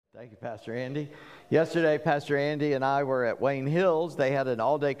Thank you, Pastor Andy. Yesterday, Pastor Andy and I were at Wayne Hills. They had an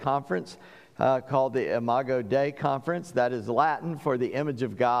all-day conference called the Imago Dei Conference. That is Latin for the image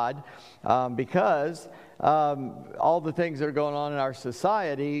of God, because all the things that are going on in our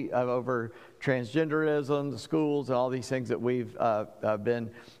society over transgenderism, the schools, and all these things that we've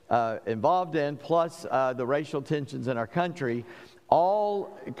been involved in, plus the racial tensions in our country,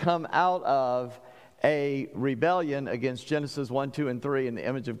 all come out of a rebellion against Genesis 1, 2, and 3 in the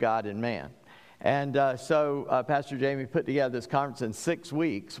image of God in man. And so Pastor Jamie put together this conference in 6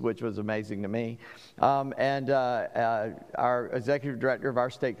 weeks, which was amazing to me. Our executive director of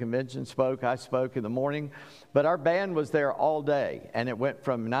our state convention spoke. I spoke in the morning. But our band was there all day, and it went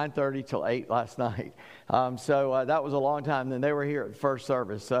from 9:30 till 8 last night. So that was a long time. Then they were here at the first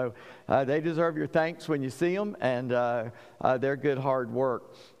service. So they deserve your thanks when you see them, and they're good, hard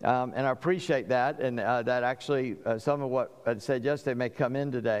work. And I appreciate that, and that actually some of what I said yesterday may come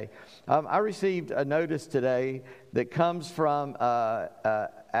in today. I received a notice today that comes from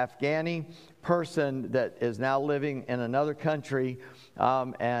Afghani person that is now living in another country,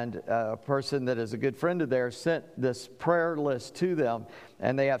 and a person that is a good friend of theirs sent this prayer list to them,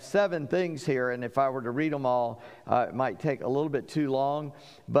 and they have 7 things here, and if I were to read them all, it might take a little bit too long,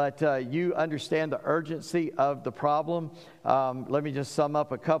 but you understand the urgency of the problem. Let me just sum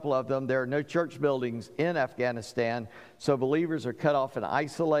up a couple of them. There are no church buildings in Afghanistan, so believers are cut off and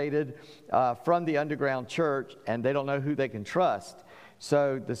isolated from the underground church, and they don't know who they can trust.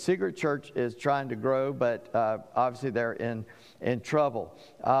 So the secret church is trying to grow, but obviously they're in trouble.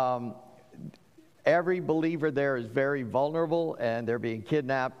 Every believer there is very vulnerable, and they're being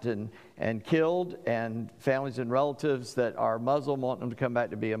kidnapped and killed, and families and relatives that are Muslim want them to come back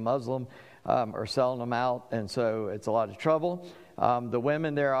to be a Muslim, or selling them out, and so it's a lot of trouble. The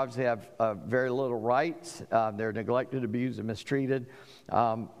women there obviously have very little rights. They're neglected, abused, and mistreated.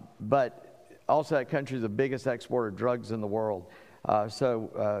 But also that country is the biggest exporter of drugs in the world.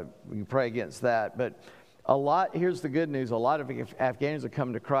 So we can pray against that. But here's the good news. A lot of Afghans are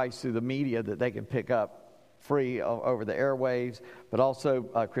coming to Christ through the media that they can pick up free over the airwaves, but also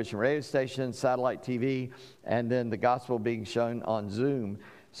Christian radio stations, satellite TV, and then the gospel being shown on Zoom.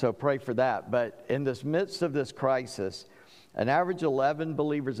 So pray for that. But in this midst of this crisis, an average 11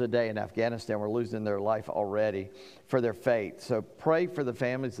 believers a day in Afghanistan were losing their life already for their faith. So pray for the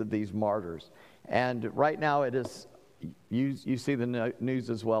families of these martyrs. And right now it is, you see the news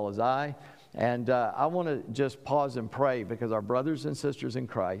as well as I. And I want to just pause and pray, because our brothers and sisters in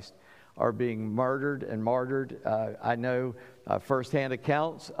Christ are being murdered and martyred. I know firsthand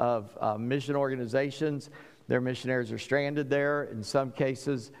accounts of mission organizations. Their missionaries are stranded there. In some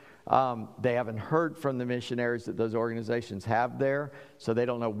cases, they haven't heard from the missionaries that those organizations have there, so they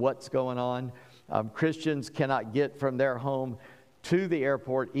don't know what's going on. Christians cannot get from their home to the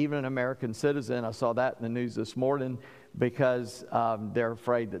airport, even an American citizen. I saw that in the news this morning, because they're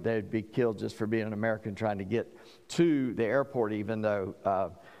afraid that they'd be killed just for being an American trying to get to the airport, even though,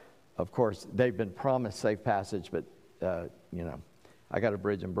 of course, they've been promised safe passage. But, I got a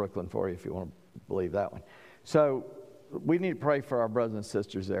bridge in Brooklyn for you if you want to believe that one. So we need to pray for our brothers and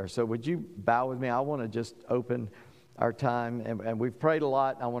sisters there. So would you bow with me? I want to just open our time, and we've prayed a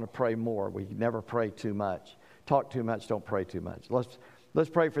lot, and I want to pray more. We never pray too much. Talk too much, don't pray too much. Let's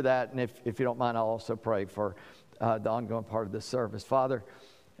pray for that, and if you don't mind, I'll also pray for the ongoing part of this service. Father,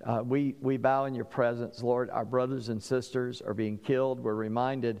 we bow in your presence, Lord. Our brothers and sisters are being killed. We're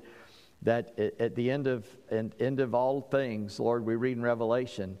reminded that at the end of all things, Lord, we read in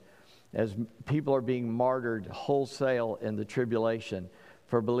Revelation, as people are being martyred wholesale in the tribulation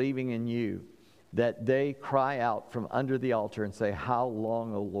for believing in you, that they cry out from under the altar and say, "How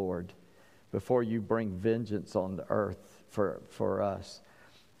long, O Lord, before you bring vengeance on the earth for us?"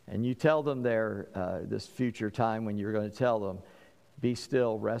 And you tell them there, this future time when you're going to tell them, "Be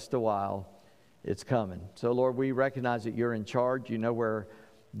still, rest a while, it's coming." So Lord, we recognize that you're in charge. You know where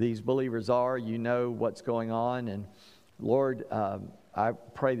these believers are. You know what's going on. And Lord, I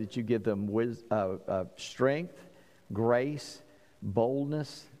pray that you give them strength, grace,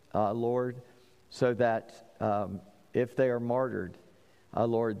 boldness, Lord, so that if they are martyred,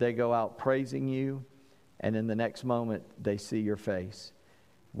 Lord, they go out praising you, and in the next moment they see your face,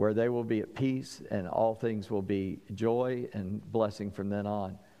 where they will be at peace and all things will be joy and blessing from then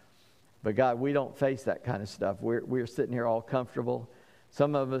on. But God, we don't face that kind of stuff. We're sitting here all comfortable.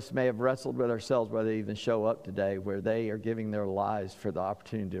 Some of us may have wrestled with ourselves whether they even show up today, where they are giving their lives for the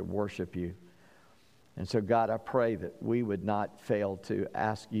opportunity to worship you. And so, God, I pray that we would not fail to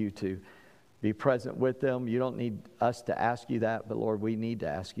ask you to be present with them. You don't need us to ask you that, but Lord, we need to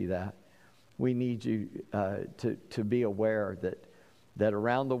ask you that. We need you to be aware that that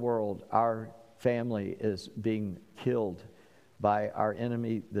around the world our family is being killed by our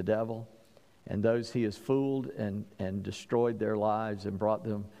enemy, the devil, and those he has fooled and destroyed their lives and brought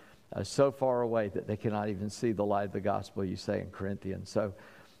them so far away that they cannot even see the light of the gospel, you say in Corinthians. So,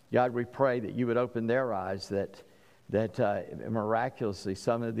 God, we pray that you would open their eyes, that miraculously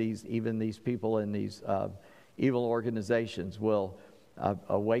some of these, even these people in these evil organizations will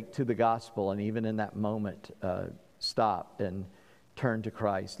awake to the gospel, and even in that moment stop and turn to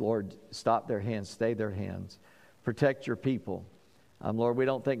Christ. Lord, stop their hands, stay their hands. Protect your people. Lord, we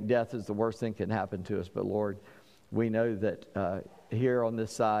don't think death is the worst thing that can happen to us, but Lord, we know that here on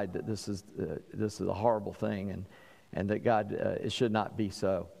this side that this is a horrible thing, and that God, it should not be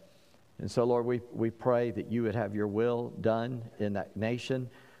so. And so, Lord, we pray that you would have your will done in that nation,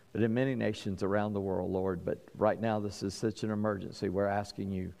 but in many nations around the world, Lord. But right now, this is such an emergency. We're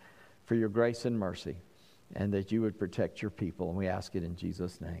asking you for your grace and mercy, and that you would protect your people. And we ask it in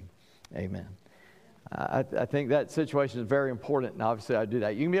Jesus' name. Amen. I think that situation is very important, and obviously I do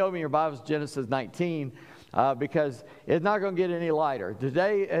that. You can be opening your Bibles, Genesis 19, because it's not going to get any lighter.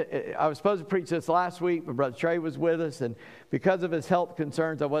 Today, I was supposed to preach this last week, but Brother Trey was with us, and because of his health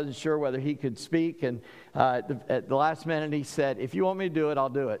concerns, I wasn't sure whether he could speak, and at the last minute, he said, if you want me to do it, I'll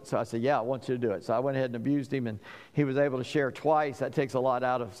do it. So I said, yeah, I want you to do it. So I went ahead and abused him, and he was able to share twice. That takes a lot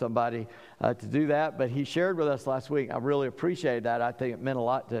out of somebody to do that, but he shared with us last week. I really appreciated that. I think it meant a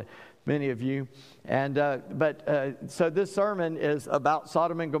lot to many of you. And so this sermon is about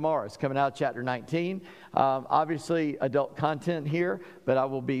Sodom and Gomorrah. It's coming out chapter 19. Obviously adult content here, but I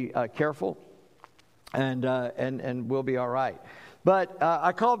will be careful, and we'll be all right. But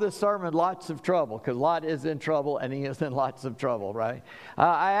I call this sermon Lots of Trouble, because Lot is in trouble and he is in lots of trouble, right?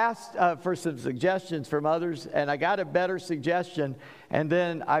 I asked for some suggestions from others, and I got a better suggestion, and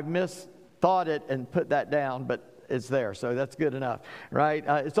then I misthought it and put that down, but it's there, so that's good enough, right?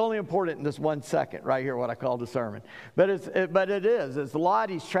 It's only important in this 1 second right here, what I call the sermon. But it is. It's Lot.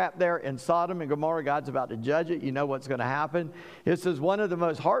 He's trapped there in Sodom and Gomorrah. God's about to judge it. You know what's going to happen. This is one of the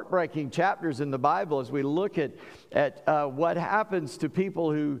most heartbreaking chapters in the Bible as we look at what happens to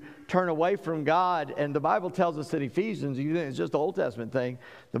people who turn away from God. And the Bible tells us in Ephesians, you think it's just an Old Testament thing,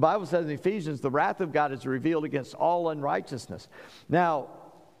 the Bible says in Ephesians, the wrath of God is revealed against all unrighteousness. Now,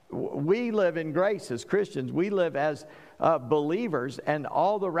 we live in grace as Christians. We live as believers, and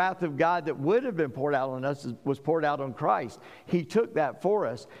all the wrath of God that would have been poured out on us was poured out on Christ. He took that for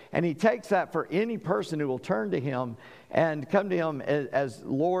us, and he takes that for any person who will turn to him and come to him as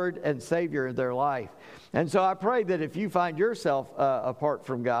Lord and Savior in their life. And so I pray that if you find yourself apart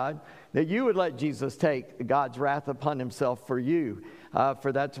from God, that you would let Jesus take God's wrath upon himself for you.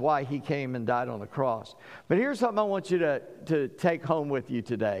 For that's why he came and died on the cross. But here's something I want you to take home with you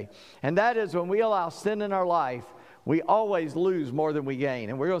today. And that is, when we allow sin in our life, we always lose more than we gain.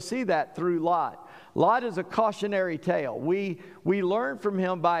 And we're going to see that through Lot. Lot is a cautionary tale. We learn from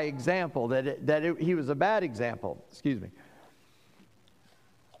him by example that he was a bad example. Excuse me.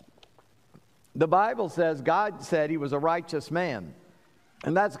 The Bible says God said he was a righteous man.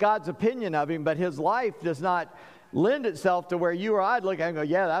 And that's God's opinion of him, but his life does not lend itself to where you or I'd look at and go,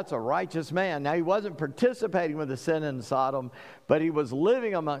 yeah, that's a righteous man. Now, he wasn't participating with the sin in Sodom, but he was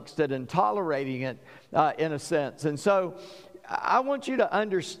living amongst it and tolerating it in a sense. And so I want you to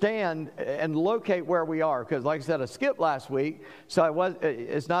understand and locate where we are, because like I said, I skipped last week, so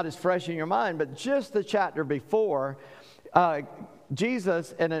it's not as fresh in your mind, but just the chapter before,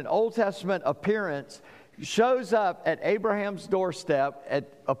 Jesus in an Old Testament appearance shows up at Abraham's doorstep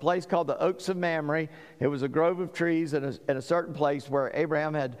at a place called the Oaks of Mamre. It was a grove of trees in a certain place where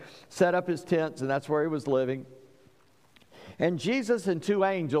Abraham had set up his tents, and that's where he was living. And Jesus and two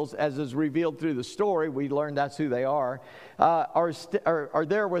angels, as is revealed through the story, we learn that's who they are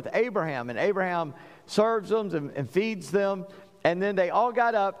there with Abraham. And Abraham serves them and feeds them. And then they all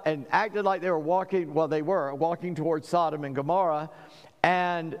got up and acted like they were walking towards Sodom and Gomorrah.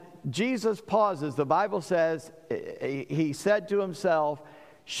 And Jesus pauses. The Bible says, he said to himself,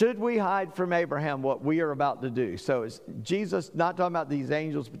 should we hide from Abraham what we are about to do? So it's Jesus not talking about these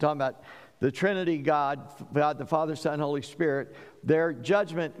angels, but talking about the Trinity God the Father, Son, Holy Spirit, their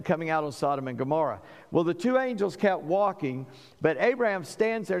judgment coming out on Sodom and Gomorrah. Well, the two angels kept walking, but Abraham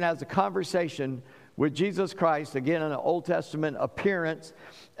stands there and has a conversation with Jesus Christ, again in an Old Testament appearance,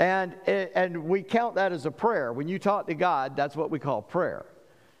 and we count that as a prayer. When you talk to God, that's what we call prayer,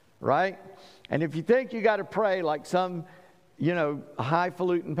 right? And if you think you got to pray like some,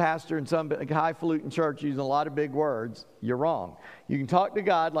 highfalutin pastor in some highfalutin church using a lot of big words, you're wrong. You can talk to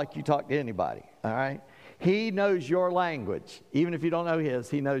God like you talk to anybody, all right? He knows your language. Even if you don't know his,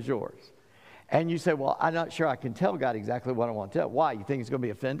 he knows yours. And you say, well, I'm not sure I can tell God exactly what I want to tell. Why? You think he's going to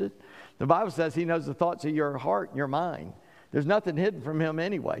be offended? The Bible says he knows the thoughts of your heart and your mind. There's nothing hidden from him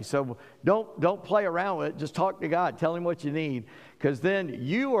anyway. So don't play around with it. Just talk to God. Tell him what you need, because then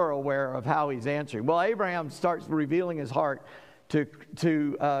you are aware of how he's answering. Well, Abraham starts revealing his heart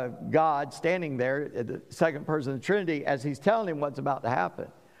to God, standing there, the second person of the Trinity, as he's telling him what's about to happen.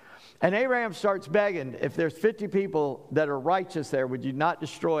 And Abraham starts begging, if there's 50 people that are righteous there, would you not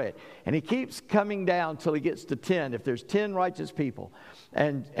destroy it? And he keeps coming down till he gets to 10. If there's 10 righteous people,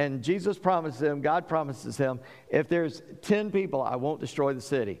 and Jesus promises him, God promises him, if there's 10 people, I won't destroy the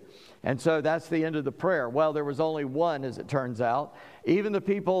city. And so that's the end of the prayer. Well, there was only one, as it turns out. Even the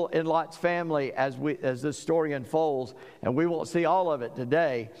people in Lot's family, as this story unfolds, and we won't see all of it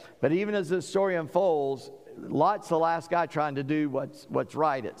today, but even as this story unfolds, Lot's the last guy trying to do what's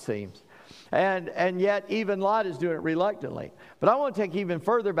right, it seems. And yet even Lot is doing it reluctantly. But I want to take even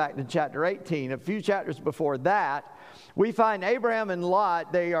further back to chapter 18. A few chapters before that, we find Abraham and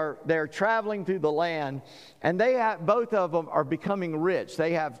Lot, they're traveling through the land, and both of them are becoming rich.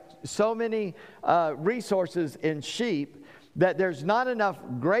 They have so many resources in sheep that there's not enough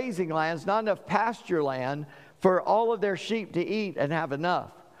grazing lands, not enough pasture land for all of their sheep to eat and have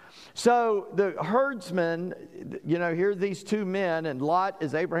enough. So the herdsmen, here are these two men, and Lot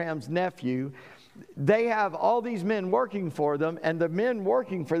is Abraham's nephew. They have all these men working for them, and the men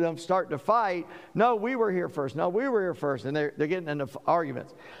working for them start to fight. No, we were here first. No, we were here first. And they're getting into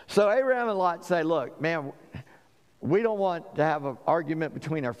arguments. So Abraham and Lot say, look, man, we don't want to have an argument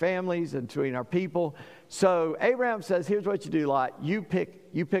between our families and between our people. So Abraham says, here's what you do, Lot. You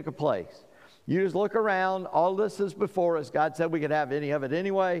pick a place. You just look around. All this is before us. God said we could have any of it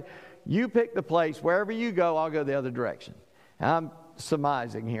anyway. You pick the place. Wherever you go, I'll go the other direction. I'm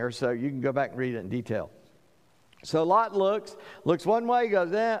surmising here, so you can go back and read it in detail. So Lot looks one way, goes,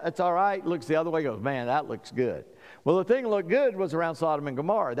 it's all right. Looks the other way, goes, man, that looks good. Well, the thing that looked good was around Sodom and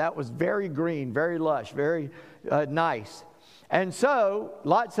Gomorrah. That was very green, very lush, very nice. And so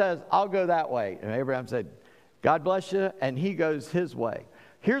Lot says, I'll go that way. And Abraham said, God bless you, and he goes his way.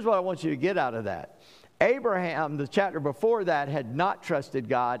 Here's what I want you to get out of that. Abraham, the chapter before that, had not trusted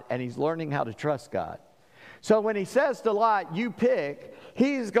God, and he's learning how to trust God. So when he says to Lot, you pick,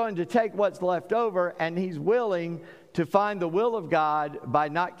 he's going to take what's left over, and he's willing to find the will of God by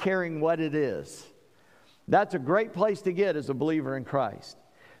not caring what it is. That's a great place to get as a believer in Christ.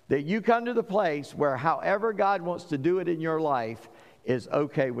 That you come to the place where however God wants to do it in your life is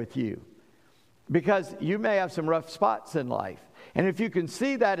okay with you. Because you may have some rough spots in life. And if you can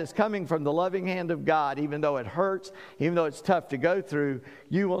see that as coming from the loving hand of God, even though it hurts, even though it's tough to go through,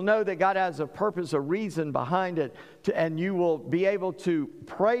 you will know that God has a purpose, a reason behind it, and you will be able to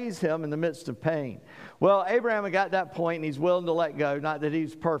praise him in the midst of pain. Well, Abraham got to that point, and he's willing to let go. Not that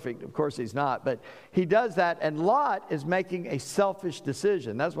he's perfect. Of course he's not. But he does that, and Lot is making a selfish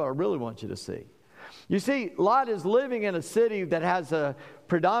decision. That's what I really want you to see. You see, Lot is living in a city that has a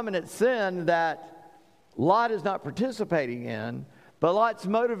predominant sin that Lot is not participating in, but Lot's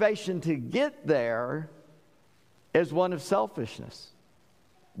motivation to get there is one of selfishness,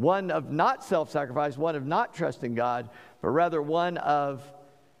 one of not self-sacrifice, one of not trusting God, but rather one of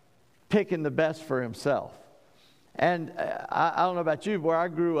picking the best for himself. And I don't know about you, but where I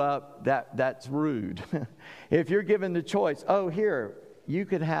grew up, that's rude. If you're given the choice, here, you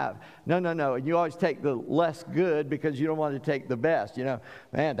could have. No. And you always take the less good because you don't want to take the best.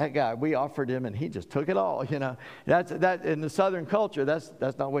 Man, that guy, we offered him and he just took it all. That's in the Southern culture.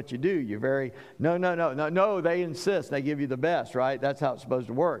 That's not what you do. You're very, no. They insist. They give you the best, right? That's how it's supposed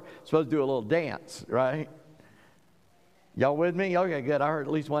to work. It's supposed to do a little dance, right? Y'all with me? Okay, good. I heard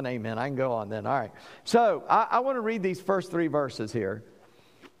at least one amen. I can go on then. All right. So I want to read these first 3 verses here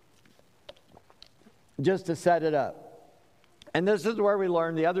just to set it up. And this is where we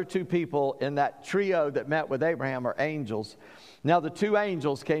learn the other 2 people in that trio that met with Abraham are angels. Now, the 2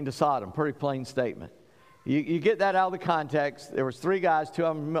 angels came to Sodom. Pretty plain statement. You get that out of the context. There was 3 guys, 2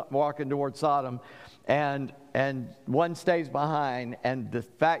 of them walking towards Sodom, and one stays behind. And the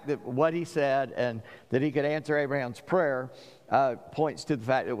fact that what he said and that he could answer Abraham's prayer points to the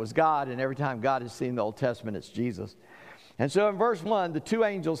fact that it was God. And every time God is seen in the Old Testament, it's Jesus. And so in verse 1, the 2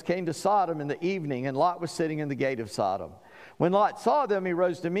 angels came to Sodom in the evening, and Lot was sitting in the gate of Sodom. When Lot saw them, he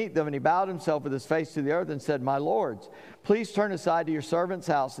rose to meet them, and he bowed himself with his face to the earth and said, My lords, please turn aside to your servant's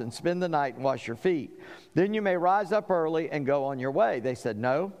house and spend the night and wash your feet. Then you may rise up early and go on your way. They said,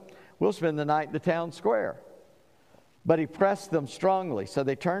 No, we'll spend the night in the town square. But he pressed them strongly, so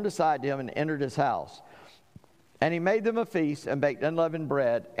they turned aside to him and entered his house. And he made them a feast and baked unleavened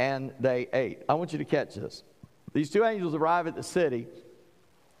bread, and they ate. I want you to catch this. These 2 angels arrive at the city.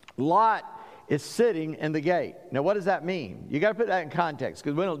 Lot is sitting in the gate. Now, what does that mean? You got to put that in context,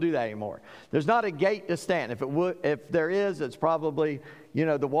 because we don't do that anymore. There's not a gate to stand. If there is, it's probably,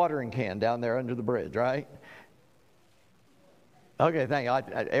 the watering can down there under the bridge, right? Okay, thank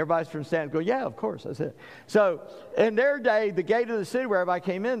you. Everybody's from Stanton going, yeah, of course, that's it. So in their day, the gate of the city where everybody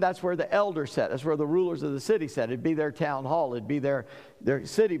came in, that's where the elders sat. That's where the rulers of the city sat. It'd be their town hall. It'd be their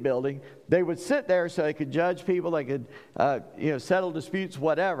city building. They would sit there so they could judge people. They could, settle disputes,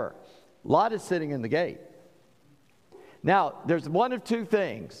 whatever. Lot is sitting in the gate. Now, there's one of two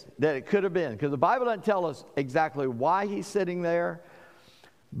things that it could have been, because the Bible doesn't tell us exactly why he's sitting there.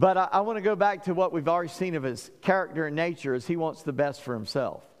 But I want to go back to what we've already seen of his character and nature, is he wants the best for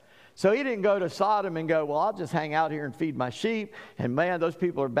himself. So he didn't go to Sodom and go, well, I'll just hang out here and feed my sheep. And man, those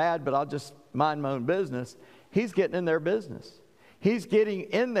people are bad, but I'll just mind my own business. He's getting in their business. He's getting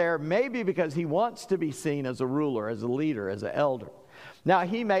in there maybe because he wants to be seen as a ruler, as a leader, as an elder. Now,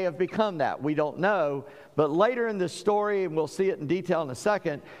 he may have become that. We don't know. But later in this story, and we'll see it in detail in a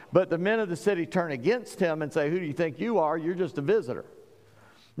second, but the men of the city turn against him and say, who do you think you are? You're just a visitor.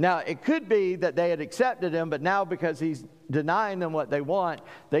 Now, it could be that they had accepted him, but now because he's denying them what they want,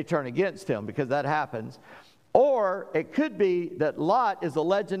 they turn against him, because that happens. Or it could be that Lot is a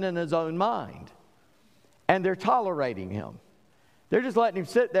legend in his own mind, and they're tolerating him. They're just letting him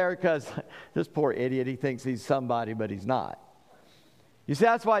sit there because this poor idiot, he thinks he's somebody, but he's not. You see,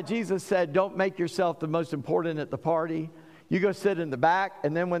 that's why Jesus said, don't make yourself the most important at the party. You go sit in the back,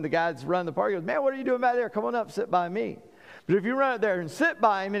 and then when the guys run the party, he goes, man, what are you doing back there? Come on up, sit by me. But if you run up there and sit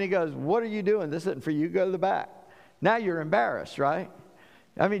by him and he goes, what are you doing? This isn't for you. Go to the back. Now you're embarrassed, right?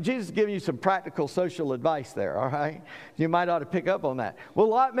 I mean, Jesus is giving you some practical social advice there, all right? You might ought to pick up on that. Well,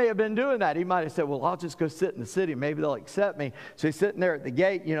 Lot may have been doing that. He might have said, well, I'll just go sit in the city. Maybe they'll accept me. So he's sitting there at the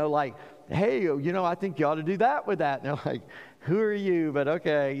gate, like, hey, I think you ought to do that with that. And they're like, who are you? But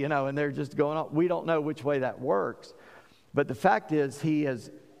okay, and they're just going on. We don't know which way that works. But the fact is, he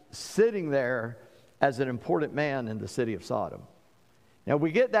is sitting there as an important man in the city of Sodom. Now,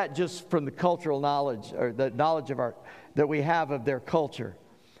 we get that just from the cultural knowledge, or the knowledge that we have of their culture.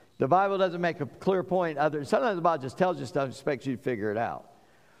 The Bible doesn't make a clear point. Sometimes the Bible just tells you stuff and expects you to figure it out.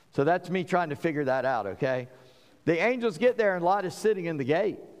 So that's me trying to figure that out, okay? The angels get there and Lot is sitting in the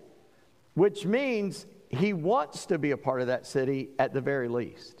gate, which means he wants to be a part of that city at the very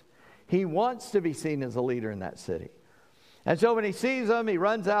least. He wants to be seen as a leader in that city. And so when he sees them, he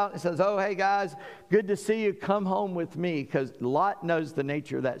runs out and says, oh, hey, guys, good to see you. Come home with me, because Lot knows the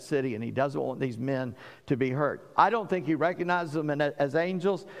nature of that city, and he doesn't want these men to be hurt. I don't think he recognizes them as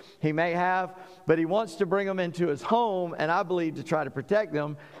angels. He may have, but he wants to bring them into his home, and I believe to try to protect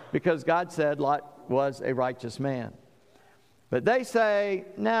them, because God said Lot was a righteous man. But they say,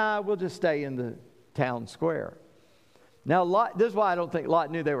 nah, we'll just stay in the town square. Now, Lot, this is why I don't think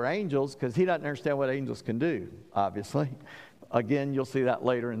Lot knew they were angels, because he doesn't understand what angels can do, obviously. Again, you'll see that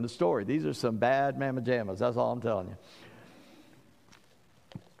later in the story. These are some bad mamma jammas, that's all I'm telling you.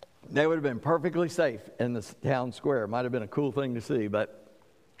 They would have been perfectly safe in the town square. Might have been a cool thing to see, but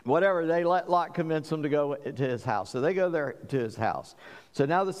whatever, they let Lot convince them to go to his house. So they go there to his house. So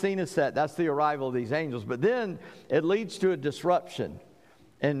now the scene is set. That's the arrival of these angels. But then it leads to a disruption.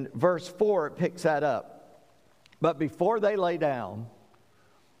 In verse 4, it picks that up. But before they lay down,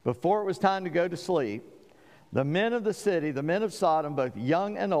 before it was time to go to sleep, the men of the city, the men of Sodom, both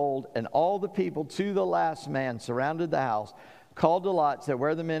young and old, and all the people to the last man surrounded the house, called to Lot, said, where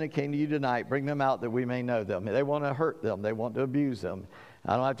are the men who came to you tonight? Bring them out that we may know them. They want to hurt them. They want to abuse them.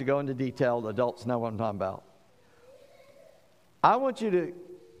 I don't have to go into detail. The adults know what I'm talking about. I want you to,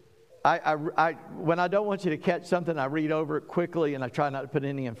 when I don't want you to catch something, I read over it quickly, and I try not to put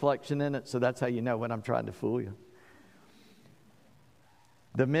any inflection in it, so that's how you know when I'm trying to fool you.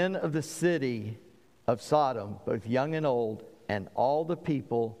 The men of the city of Sodom, both young and old, and all the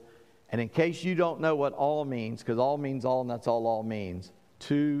people, and in case you don't know what all means, because all means all, and that's all means,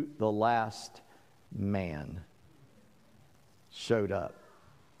 to the last man showed up.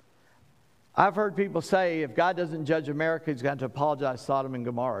 I've heard people say, if God doesn't judge America, he's got to apologize to Sodom and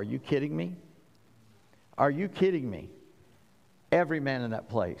Gomorrah. Are you kidding me? Are you kidding me? Every man in that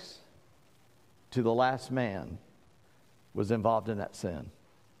place, to the last man, was involved in that sin.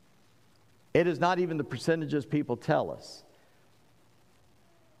 It is not even the percentages people tell us.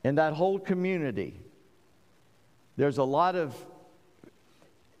 In that whole community, there's a lot of...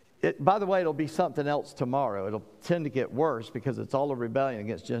 by the way, it'll be something else tomorrow. It'll tend to get worse because it's all a rebellion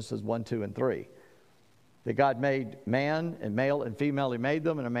against Genesis 1, 2, and 3. That God made man and male and female. He made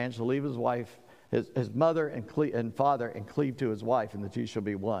them, and a man shall leave his wife, his mother and father, and cleave to his wife, and the two shall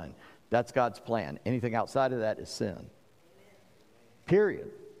be one. That's God's plan. Anything outside of that is sin.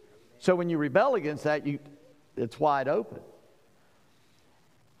 Period. so when you rebel against that, it's wide open.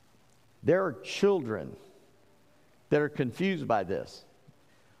 There are children that are confused by this.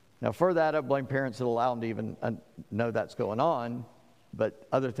 Now, for that, I blame parents that allow them to even know that's going on, but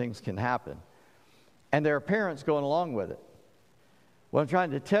other things can happen. And there are parents going along with it. What I'm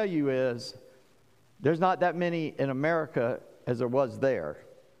trying to tell you is there's not that many in America as there was there.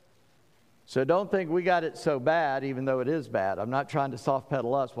 So don't think we got it so bad, even though it is bad. I'm not trying to soft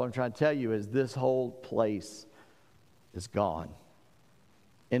pedal us. What I'm trying to tell you is this whole place is gone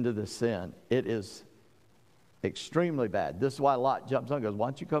into the sin. It is extremely bad. This is why Lot jumps on and goes, why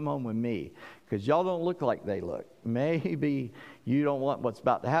don't you come home with me? Because y'all don't look like they look. Maybe you don't want what's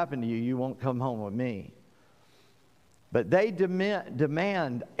about to happen to you. You won't come home with me. But they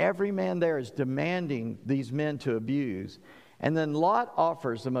demand, every man there is demanding these men to abuse. And then Lot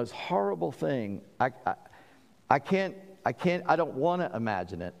offers the most horrible thing. I don't want to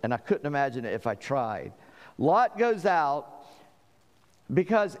imagine it. And I couldn't imagine it if I tried. Lot goes out,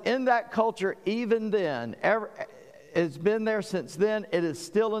 because in that culture, even then, it's been there since then. It is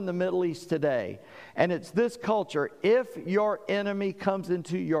still in the Middle East today. And it's this culture. If your enemy comes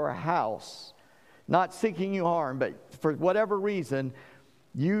into your house, not seeking you harm, but for whatever reason,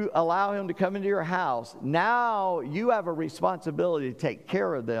 you allow him to come into your house, now you have a responsibility to take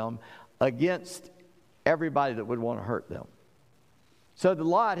care of them against everybody that would want to hurt them. So the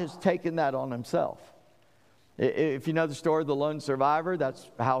Lot has taken that on himself. If you know the story of the lone survivor, that's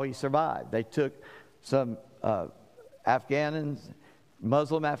how he survived. They took some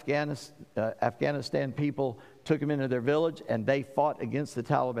Muslim Afghanistan people, took him into their village, and they fought against the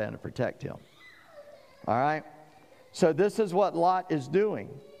Taliban to protect him. All right? So this is what Lot is doing.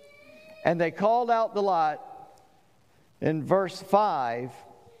 And they called out the Lot in verse 5,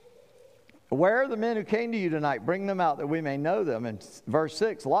 where are the men who came to you tonight? Bring them out that we may know them. And verse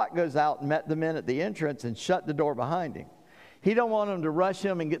 6, Lot goes out and met the men at the entrance and shut the door behind him. He don't want them to rush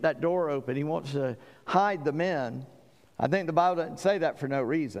him and get that door open. He wants to hide the men. I think the Bible doesn't say that for no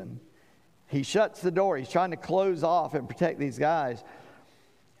reason. He shuts the door. He's trying to close off and protect these guys.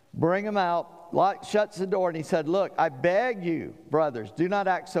 Bring them out. Lot shuts the door and he said, look, I beg you, brothers, do not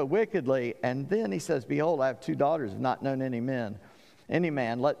act so wickedly. And then he says, behold, I have 2 daughters, have not known any man.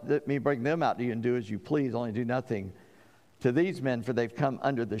 Let me bring them out to you and do as you please. Only do nothing to these men, for they've come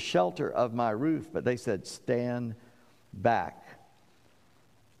under the shelter of my roof. But they said, stand back.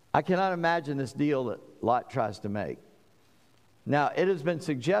 I cannot imagine this deal that Lot tries to make. Now, it has been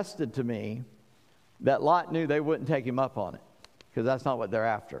suggested to me that Lot knew they wouldn't take him up on it, because that's not what they're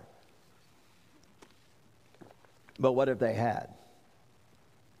after. But what if they had?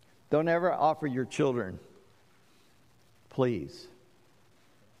 Don't ever offer your children, please,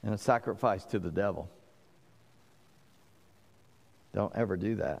 in a sacrifice to the devil. Don't ever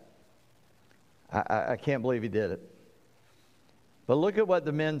do that. I can't believe he did it. But look at what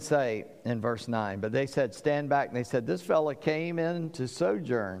the men say in verse 9. But they said, stand back. And they said, this fella came in to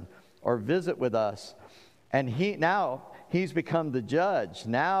sojourn or visit with us. And he's become the judge.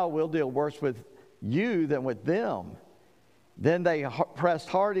 Now we'll deal worse with you than with them. Then they pressed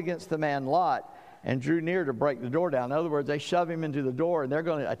hard against the man Lot and drew near to break the door down. In other words, they shove him into the door and they're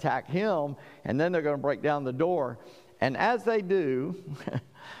going to attack him, and then they're going to break down the door. And as they do,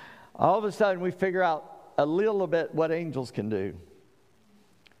 all of a sudden we figure out a little bit what angels can do.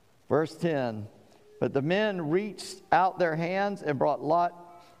 Verse 10, but the men reached out their hands and brought Lot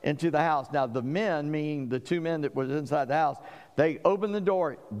into the house. Now the men, meaning the 2 men that was inside the house, they opened the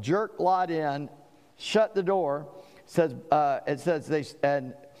door, jerked Lot in, shut the door. It says they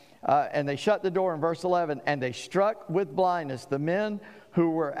shut the door in verse 11, and they struck with blindness the men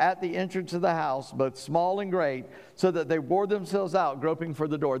who were at the entrance of the house, both small and great, so that they wore themselves out, groping for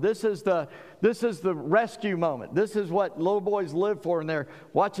the door. This is the rescue moment. This is what little boys live for, and they're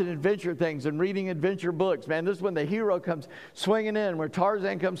watching adventure things and reading adventure books. Man, this is when the hero comes swinging in, where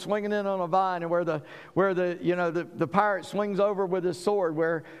Tarzan comes swinging in on a vine, and where the pirate swings over with his sword,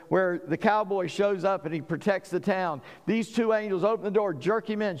 where the cowboy shows up and he protects the town. These 2 angels open the door, jerk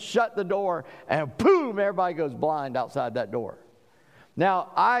him in, shut the door, and boom, everybody goes blind outside that door.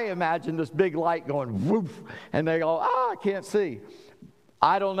 Now, I imagine this big light going woof, and they go, I can't see.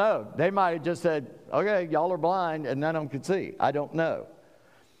 I don't know. They might have just said, okay, y'all are blind, and none of them could see. I don't know.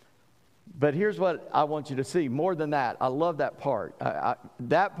 But here's what I want you to see. More than that, I love that part.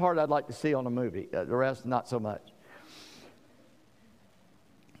 That part I'd like to see on a movie. The rest, not so much.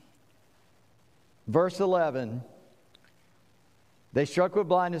 Verse 11, they struck with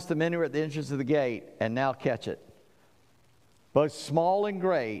blindness the men who were at the entrance of the gate, and now catch it. Both small and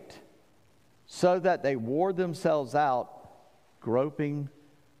great, so that they wore themselves out, groping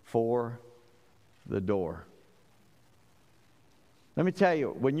for the door. Let me tell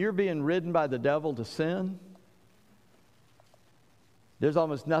you, when you're being ridden by the devil to sin, there's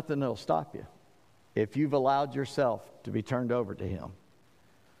almost nothing that'll stop you if you've allowed yourself to be turned over to him.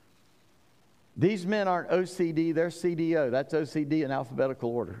 These men aren't OCD, they're CDO. That's OCD in alphabetical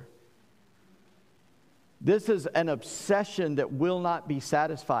order. This is an obsession that will not be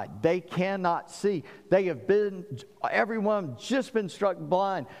satisfied. They cannot see. They have been, everyone just been struck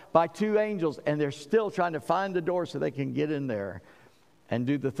blind by two angels, and they're still trying to find the door so they can get in there and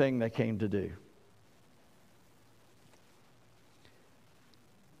do the thing they came to do.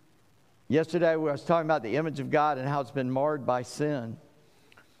 Yesterday, I was talking about the image of God and how it's been marred by sin.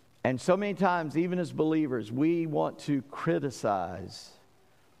 And so many times, even as believers, we want to criticize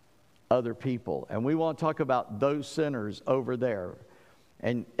other people. And we want to talk about those sinners over there.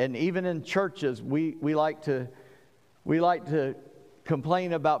 And even in churches, we like to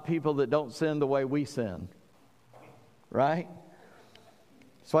complain about people that don't sin the way we sin. Right?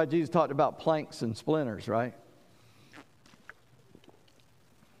 That's why Jesus talked about planks and splinters, right?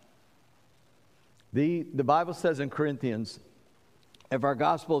 The Bible says in Corinthians, if our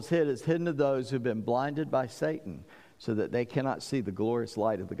gospel is hid, it's hidden to those who've been blinded by Satan, so that they cannot see the glorious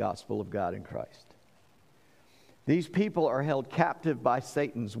light of the gospel of God in Christ. These people are held captive by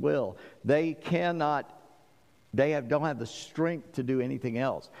Satan's will. They don't have the strength to do anything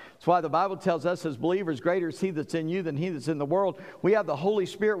else. That's why the Bible tells us as believers, greater is he that's in you than he that's in the world. We have the Holy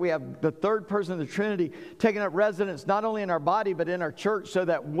Spirit. We have the third person of the Trinity taking up residence not only in our body but in our church, so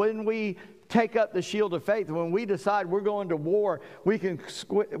that when we take up the shield of faith, when we decide we're going to war, we can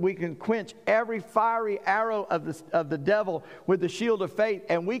quench every fiery arrow of the devil with the shield of faith,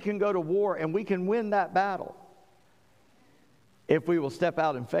 and we can go to war and we can win that battle if we will step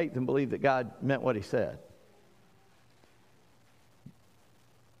out in faith and believe that God meant what he said.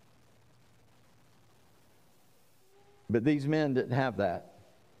 But these men didn't have that.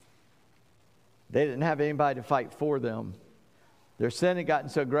 They didn't have anybody to fight for them. Their sin had gotten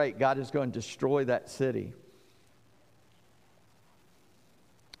so great, God is going to destroy that city.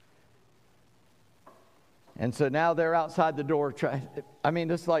 And so now they're outside the door.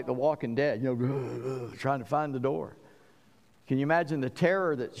 This is like The Walking Dead, trying to find the door. Can you imagine the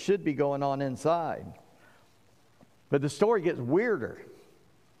terror that should be going on inside? But the story gets weirder.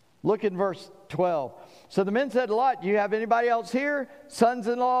 Look in verse 12. So the men said to Lot, do you have anybody else here?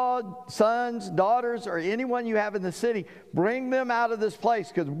 Sons-in-law, sons, daughters, or anyone you have in the city. Bring them out of this place,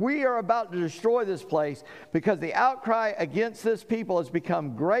 because we are about to destroy this place, because the outcry against this people has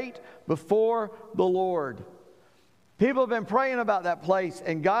become great before the Lord. People have been praying about that place,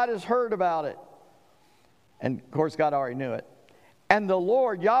 and God has heard about it. And of course, God already knew it. And the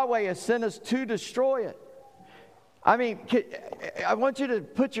Lord, Yahweh, has sent us to destroy it. I want you to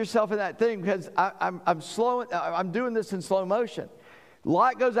put yourself in that thing, because I'm doing this in slow motion.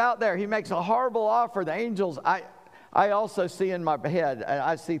 Lot goes out there. He makes a horrible offer. The angels, I also see in my head,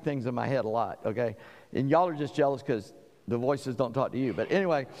 I see things in my head a lot, okay? And y'all are just jealous because the voices don't talk to you. But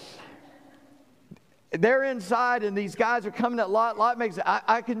anyway, they're inside, and these guys are coming at Lot. Lot makes,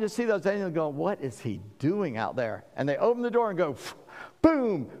 I can just see those angels going, what is he doing out there? And they open the door and go,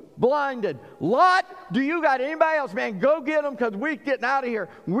 boom, blinded. Lot, do you got anybody else? Man, go get them, because we're getting out of here.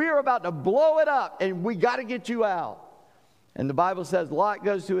 We're about to blow it up, and we got to get you out. And the Bible says Lot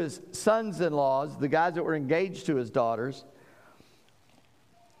goes to his sons-in-laws, the guys that were engaged to his daughters.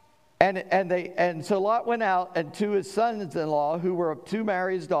 And so Lot went out, and to his sons-in-law, who were to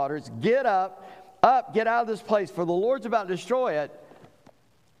marry his daughters, get up, get out of this place, for the Lord's about to destroy it.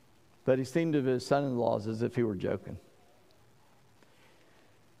 But he seemed to his son-in-laws as if he were joking.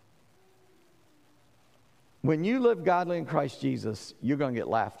 When you live godly in Christ Jesus, you're going to get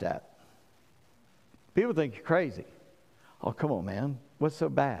laughed at. People think you're crazy. Oh, come on, man. What's so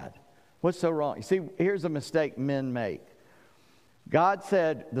bad? What's so wrong? You see, here's a mistake men make. God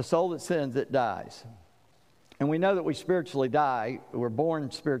said, the soul that sins, it dies. And we know that we spiritually die. We're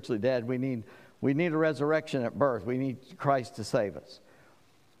born spiritually dead. We need a resurrection at birth. We need Christ to save us.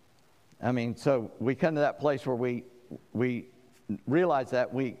 So we come to that place where we realize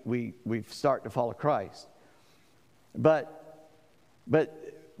that we start to follow Christ. But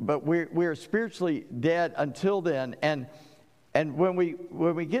we're spiritually dead until then, and when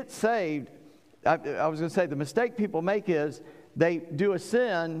we get saved, I was going to say the mistake people make is they do a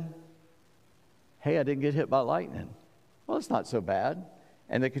sin. Hey, I didn't get hit by lightning. Well, it's not so bad,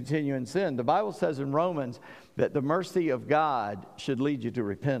 and they continue in sin. The Bible says in Romans that the mercy of God should lead you to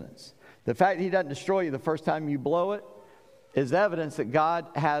repentance. The fact that He doesn't destroy you the first time you blow it is evidence that God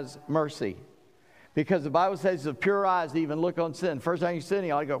has mercy. Because the Bible says of pure eyes to even look on sin. First time you sin,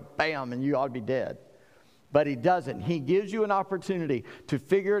 he ought to go bam, and you ought to be dead. But he doesn't. He gives you an opportunity to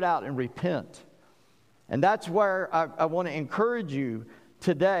figure it out and repent. And that's where I want to encourage you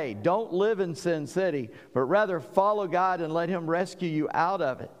today. Don't live in Sin City, but rather follow God and let him rescue you out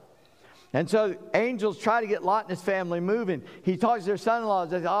of it. And so angels try to get Lot and his family moving. He talks to their son-in-law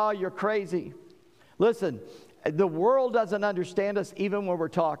and says, oh, you're crazy. Listen, the world doesn't understand us even when we're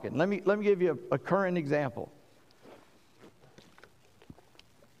talking. Let me give you a current example.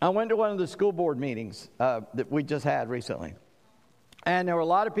 I went to one of the school board meetings that we just had recently. And there were a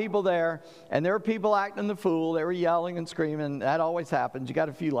lot of people there, and there were people acting the fool. They were yelling and screaming. That always happens. You got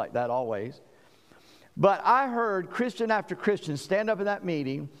a few like that always. But I heard Christian after Christian stand up in that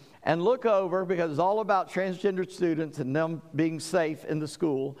meeting and look over, because it's all about transgender students and them being safe in the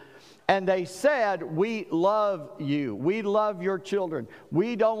school. And they said, we love you. We love your children.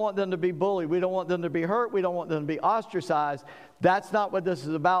 We don't want them to be bullied. We don't want them to be hurt. We don't want them to be ostracized. That's not what this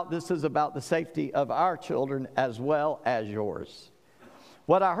is about. This is about the safety of our children as well as yours.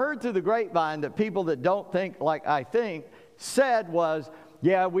 What I heard through the grapevine that people that don't think like I think said was,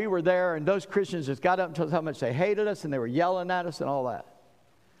 yeah, we were there, and those Christians just got up and told us how much they hated us, and they were yelling at us and all that.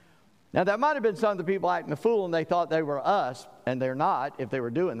 Now, that might have been some of the people acting a fool, and they thought they were us, and they're not if they were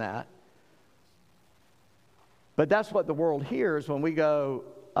doing that. But that's what the world hears when we go,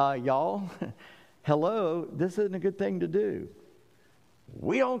 y'all, hello, this isn't a good thing to do.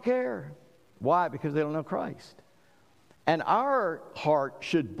 We don't care. Why? Because they don't know Christ. And our heart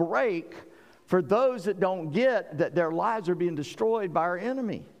should break for those that don't get that their lives are being destroyed by our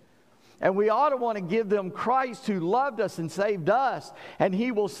enemy. And we ought to want to give them Christ, who loved us and saved us, and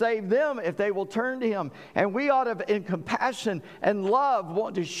he will save them if they will turn to him. And we ought to, in compassion and love,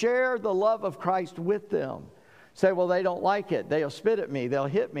 want to share the love of Christ with them. Say, well, they don't like it. They'll spit at me. They'll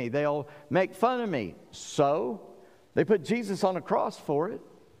hit me. They'll make fun of me. So they put Jesus on a cross for it.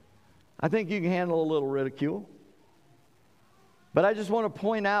 I think you can handle a little ridicule. But I just want to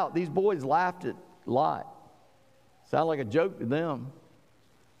point out, these boys laughed at Lot. Sound like a joke to them.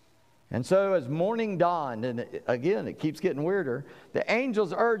 And so as morning dawned, and again, it keeps getting weirder, the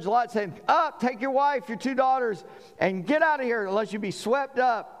angels urged Lot, saying, up, take your wife, your 2 daughters, and get out of here, unless you be swept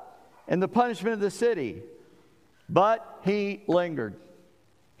up in the punishment of the city. But he lingered.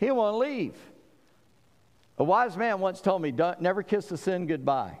 He didn't want to leave. A wise man once told me, never kiss the sin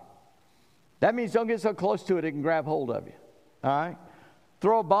goodbye. That means don't get so close to it, it can grab hold of you. All right?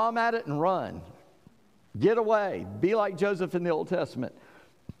 Throw a bomb at it and run. Get away. Be like Joseph in the Old Testament.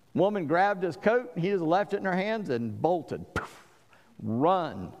 Woman grabbed his coat, he just left it in her hands and bolted. Poof,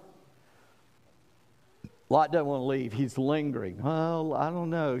 run. Lot doesn't want to leave. He's lingering. Well, I don't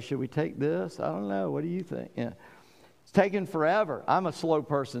know. Should we take this? I don't know. What do you think? Yeah. It's taken forever. I'm a slow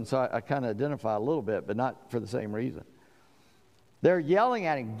person, so I kind of identify a little bit, but not for the same reason. They're yelling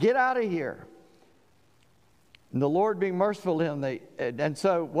at him, get out of here. And the Lord being merciful to him, and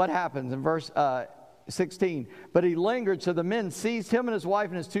so what happens in verse 16? But he lingered, so the men seized him and his wife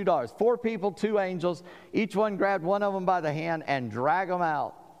and his 2 daughters. 4 people, 2 angels. Each one grabbed one of them by the hand and dragged them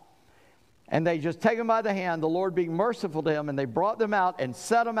out. And they just take him by the hand, the Lord being merciful to him, and they brought them out and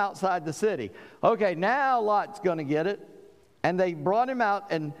set them outside the city. Okay, now Lot's going to get it. And they brought him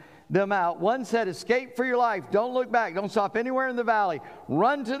out and them out. One said, escape for your life. Don't look back. Don't stop anywhere in the valley.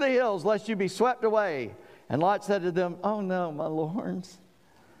 Run to the hills, lest you be swept away. And Lot said to them, oh no, my lords,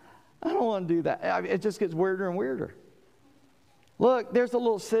 I don't want to do that. It just gets weirder and weirder. Look, there's a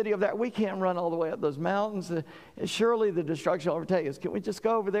little city over there. We can't run all the way up those mountains. Surely the destruction will overtake us. Can we just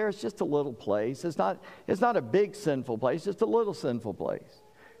go over there? It's just a little place. It's not a big sinful place, just a little sinful place.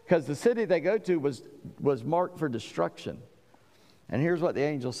 Because the city they go to was marked for destruction. And here's what the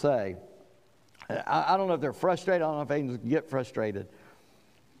angels say. I don't know if they're frustrated. I don't know if angels get frustrated.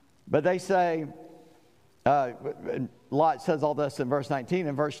 But they say, Lot says all this in verse 19.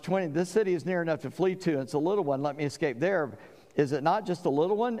 In verse 20, this city is near enough to flee to, and it's a little one. Let me escape there. Is it not just a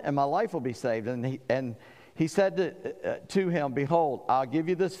little one? And my life will be saved. And he said to him, behold, I'll give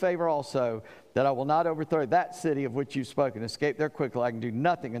you this favor also, that I will not overthrow that city of which you've spoken. Escape there quickly. I can do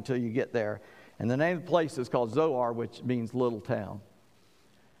nothing until you get there. And the name of the place is called Zoar, which means little town.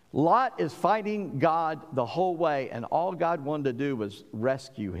 Lot is fighting God the whole way, and all God wanted to do was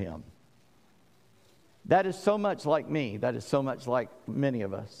rescue him. That is so much like me. That is so much like many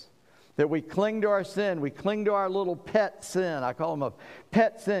of us. That we cling to our sin. We cling to our little pet sin. I call them a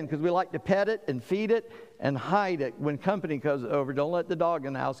pet sin because we like to pet it and feed it and hide it when company comes over. Don't let the dog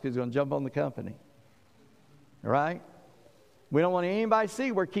in the house because he's going to jump on the company. Right? We don't want anybody to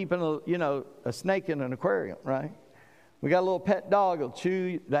see we're keeping a snake in an aquarium, right? We got a little pet dog that'll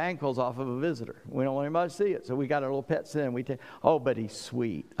chew the ankles off of a visitor. We don't want anybody to see it, so we got a little pet sin. But he's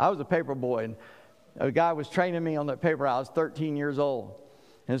sweet. I was a paper boy, and a guy was training me on that paper. I was 13 years old.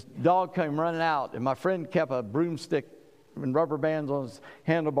 And his dog came running out, and my friend kept a broomstick and rubber bands on his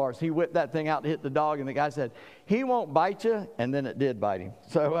handlebars. He whipped that thing out to hit the dog, and the guy said, "He won't bite you," and then it did bite him.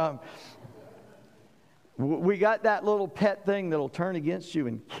 So we got that little pet thing that'll turn against you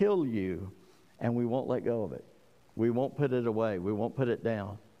and kill you, and we won't let go of it. We won't put it away. We won't put it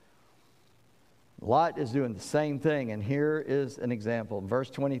down. Lot is doing the same thing, and here is an example. Verse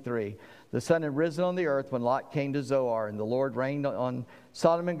 23, the sun had risen on the earth when Lot came to Zoar, and the Lord rained on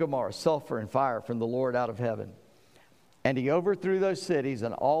Sodom and Gomorrah sulfur and fire from the Lord out of heaven. And he overthrew those cities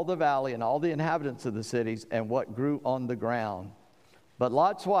and all the valley and all the inhabitants of the cities and what grew on the ground. But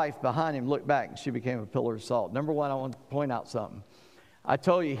Lot's wife behind him looked back, and she became a pillar of salt. Number one, I want to point out something. I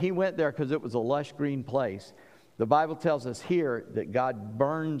told you he went there because it was a lush green place. The Bible tells us here that God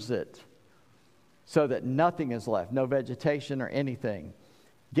burns it so that nothing is left, no vegetation or anything.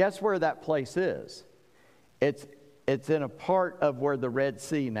 Guess where that place is? It's in a part of where the Red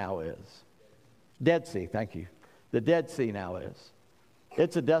Sea now is. Dead Sea, thank you. The Dead Sea now is.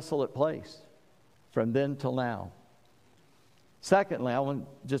 It's a desolate place from then till now. Secondly, I want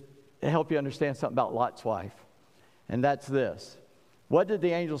to just help you understand something about Lot's wife, and that's this. What did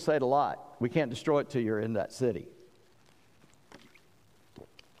the angel say to Lot? We can't destroy it till you're in that city.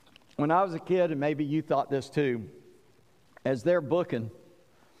 When I was a kid, and maybe you thought this too, as they're booking,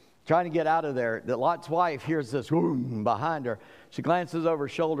 trying to get out of there, that Lot's wife hears this boom behind her. She glances over her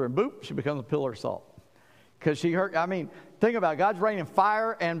shoulder, and boop, she becomes a pillar of salt. Because she heard, think about it. God's raining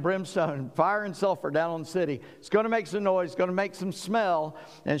fire and brimstone, fire and sulfur down on the city. It's going to make some noise. It's going to make some smell.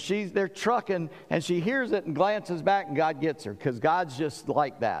 And they're trucking, and she hears it and glances back, and God gets her. Because God's just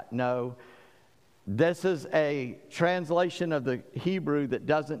like that. No, this is a translation of the Hebrew that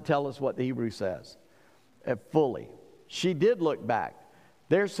doesn't tell us what the Hebrew says fully. She did look back.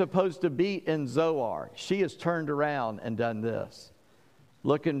 They're supposed to be in Zoar. She has turned around and done this.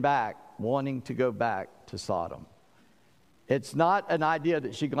 Looking back, wanting to go back to Sodom. It's not an idea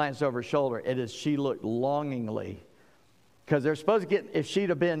that she glanced over her shoulder. It is she looked longingly. Because they're supposed to get, if she'd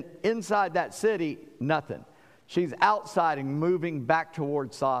have been inside that city, nothing. She's outside and moving back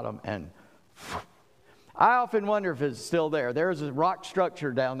towards Sodom. And I often wonder if it's still there. There's a rock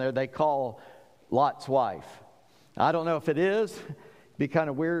structure down there they call Lot's wife. I don't know if it is. It'd be kind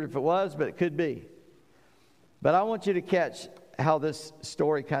of weird if it was, but it could be. But I want you to catch how this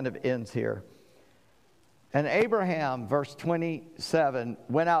story kind of ends here. And Abraham, verse 27,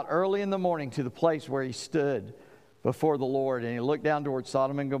 went out early in the morning to the place where he stood before the Lord, and he looked down toward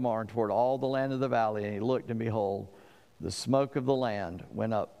Sodom and Gomorrah and toward all the land of the valley, and he looked, and behold, the smoke of the land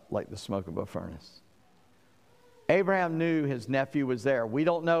went up like the smoke of a furnace. Abraham knew his nephew was there. We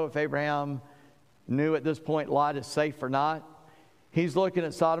don't know if Abraham knew at this point Lot is safe or not. He's looking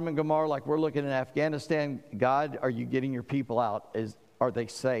at Sodom and Gomorrah like we're looking at Afghanistan. God, are you getting your people out? Are they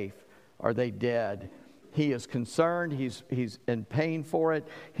safe? Are they dead? He is concerned. He's in pain for it.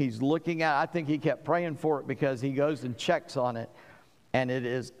 He's looking at it. I think he kept praying for it because he goes and checks on it, and it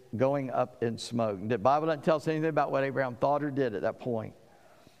is going up in smoke. The Bible doesn't tell us anything about what Abraham thought or did at that point.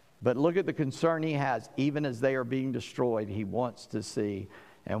 But look at the concern he has. Even as they are being destroyed, he wants to see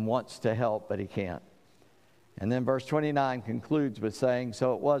and wants to help, but he can't. And then verse 29 concludes with saying,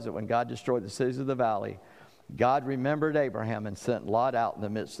 so it was that when God destroyed the cities of the valley, God remembered Abraham and sent Lot out in the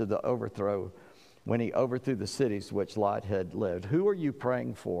midst of the overthrow when he overthrew the cities which Lot had lived. Who are you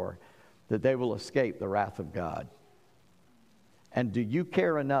praying for that they will escape the wrath of God? And do you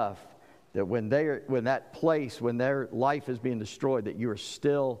care enough that when their life is being destroyed, that you are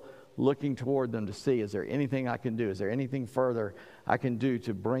still looking toward them to see, is there anything I can do? Is there anything further I can do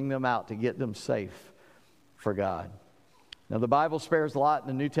to bring them out, to get them safe for God? Now, the Bible spares Lot. In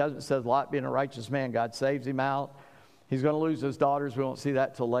the New Testament says Lot, being a righteous man, God saves him out. He's going to lose his daughters. We won't see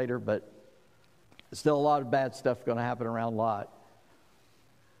that till later, but still a lot of bad stuff going to happen around Lot.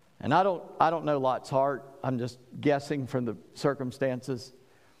 And I don't know Lot's heart. I'm just guessing from the circumstances.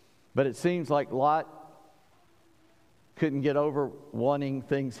 But it seems like Lot couldn't get over wanting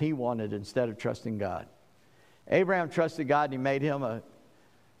things he wanted instead of trusting God. Abraham trusted God, and he made him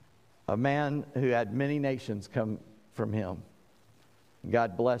a man who had many nations come from him.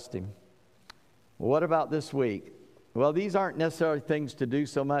 God blessed him. Well, what about this week? Well, these aren't necessarily things to do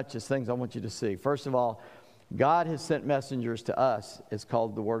so much as things I want you to see. First of all, God has sent messengers to us. It's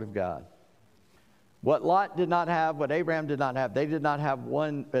called the Word of God. What Lot did not have, what Abraham did not have, they did not have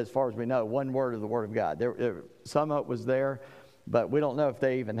one, as far as we know, one word of the Word of God. Some of it was there, but we don't know if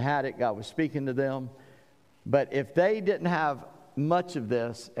they even had it. God was speaking to them. But if they didn't have much of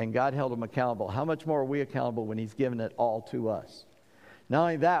this and God held them accountable, how much more are we accountable when He's given it all to us? Not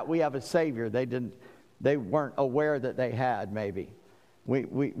only that, we have a Savior they weren't aware that they had, maybe.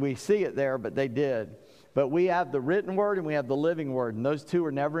 We see it there, but they did. But we have the written word and we have the living word, and those two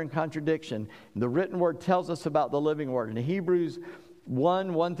are never in contradiction. The written word tells us about the living word. And Hebrews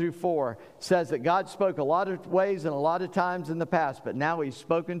 1 through 4 says that God spoke a lot of ways and a lot of times in the past, but now He's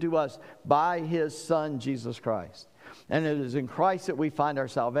spoken to us by His Son, Jesus Christ. And it is in Christ that we find our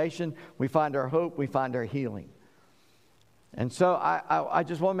salvation, we find our hope, we find our healing. And so I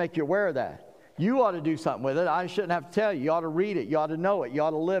just want to make you aware of that. You ought to do something with it. I shouldn't have to tell you. You ought to read it. You ought to know it. You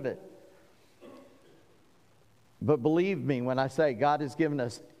ought to live it. But believe me when I say God has given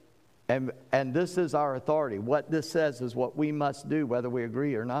us, and this is our authority. What this says is what we must do, whether we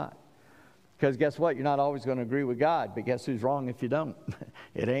agree or not. Because guess what? You're not always going to agree with God. But guess who's wrong if you don't?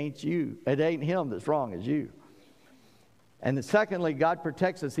 It ain't you. It ain't Him that's wrong, it's you. And then secondly, God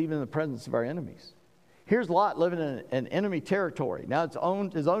protects us even in the presence of our enemies. Here's Lot living in an enemy territory. Now it's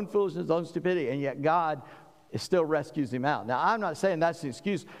his own foolishness, his own stupidity, and yet God still rescues him out. Now I'm not saying that's the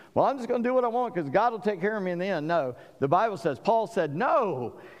excuse. Well, I'm just going to do what I want because God will take care of me in the end. No, the Bible says, Paul said,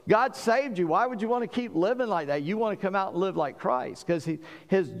 no, God saved you. Why would you want to keep living like that? You want to come out and live like Christ because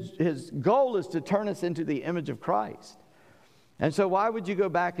his goal is to turn us into the image of Christ. And so why would you go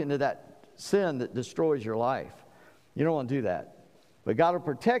back into that sin that destroys your life? You don't want to do that. But God will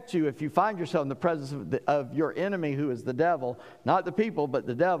protect you if you find yourself in the presence of your enemy, who is the devil, not the people, but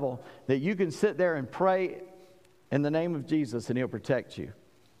the devil, that you can sit there and pray in the name of Jesus and He'll protect you.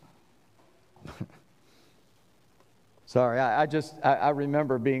 Sorry, I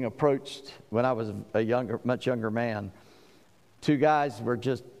remember being approached when I was much younger man. Two guys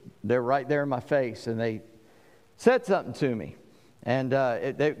they're right there in my face, and they said something to me. And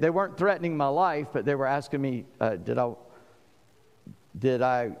they weren't threatening my life, but they were asking me, did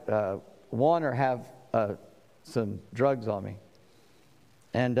I want or have some drugs on me?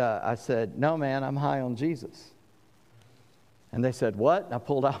 And I said, no, man, I'm high on Jesus. And they said, what? And I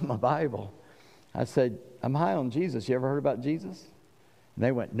pulled out my Bible. I said, I'm high on Jesus. You ever heard about Jesus? And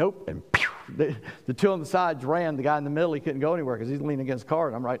they went, nope. And pew, the two on the sides ran. The guy in the middle, he couldn't go anywhere because he's leaning against the car,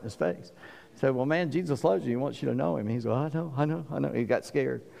 and I'm right in his face. I said, well, man, Jesus loves you. He wants you to know Him. And he's going, I know. He got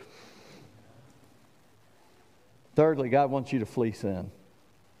scared. Thirdly, God wants you to flee sin.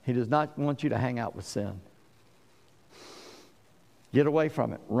 He does not want you to hang out with sin. Get away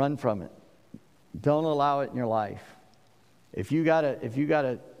from it. Run from it. Don't allow it in your life. If you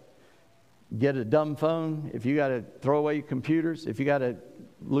gotta get a dumb phone, if you gotta throw away your computers, if you gotta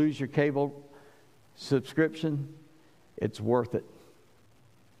lose your cable subscription, it's worth it.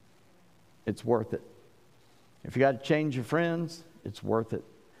 It's worth it. If you got to change your friends, it's worth it.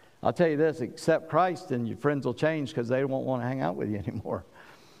 I'll tell you this, accept Christ and your friends will change because they won't want to hang out with you anymore.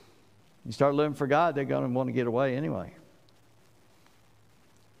 You start living for God, they're going to want to get away anyway.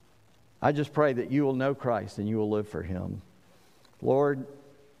 I just pray that you will know Christ and you will live for Him. Lord,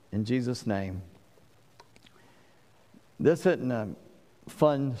 in Jesus' name, this isn't a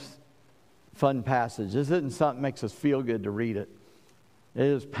fun passage. This isn't something that makes us feel good to read it. It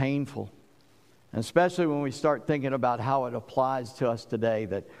is painful. And especially when we start thinking about how it applies to us today,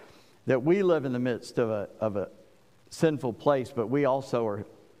 that we live in the midst of a sinful place, but we also are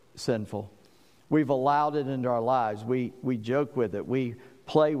sinful. We've allowed it into our lives. We joke with it. We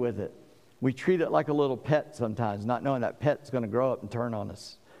play with it. We treat it like a little pet sometimes, not knowing that pet's going to grow up and turn on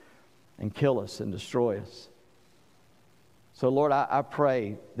us and kill us and destroy us. So Lord, I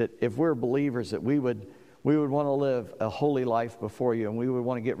pray that if we're believers, that we would want to live a holy life before you, and we would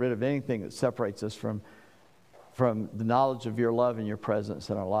want to get rid of anything that separates us from the knowledge of your love and your presence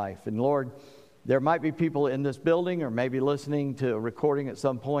in our life. And Lord, there might be people in this building or maybe listening to a recording at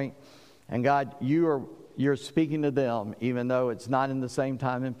some point, and God, you're speaking to them even though it's not in the same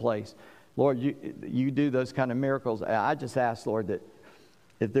time and place. Lord, you do those kind of miracles. I just ask, Lord, that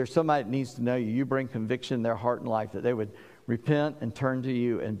if there's somebody that needs to know you, you bring conviction in their heart and life, that they would repent and turn to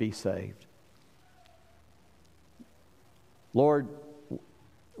you and be saved. Lord,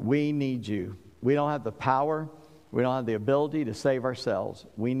 we need you. We don't have the power. We don't have the ability to save ourselves.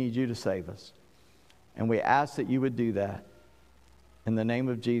 We need you to save us. And we ask that you would do that in the name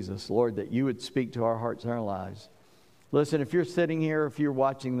of Jesus, Lord, that you would speak to our hearts and our lives. Listen, if you're sitting here, if you're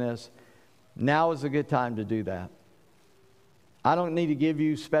watching this, now is a good time to do that. I don't need to give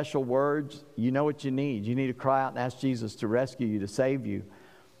you special words. You know what you need. You need to cry out and ask Jesus to rescue you, to save you,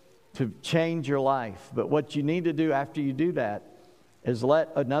 to change your life. But what you need to do after you do that is let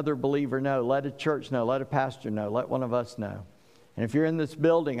another believer know, let a church know, let a pastor know, let one of us know. And if you're in this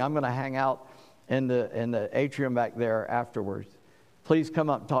building, I'm going to hang out in the atrium back there afterwards, please come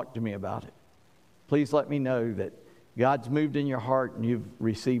up and talk to me about it. Please let me know that God's moved in your heart and you've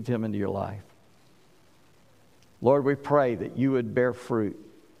received him into your life. Lord, we pray that you would bear fruit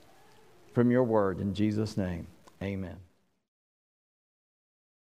from your word. In Jesus' name, amen.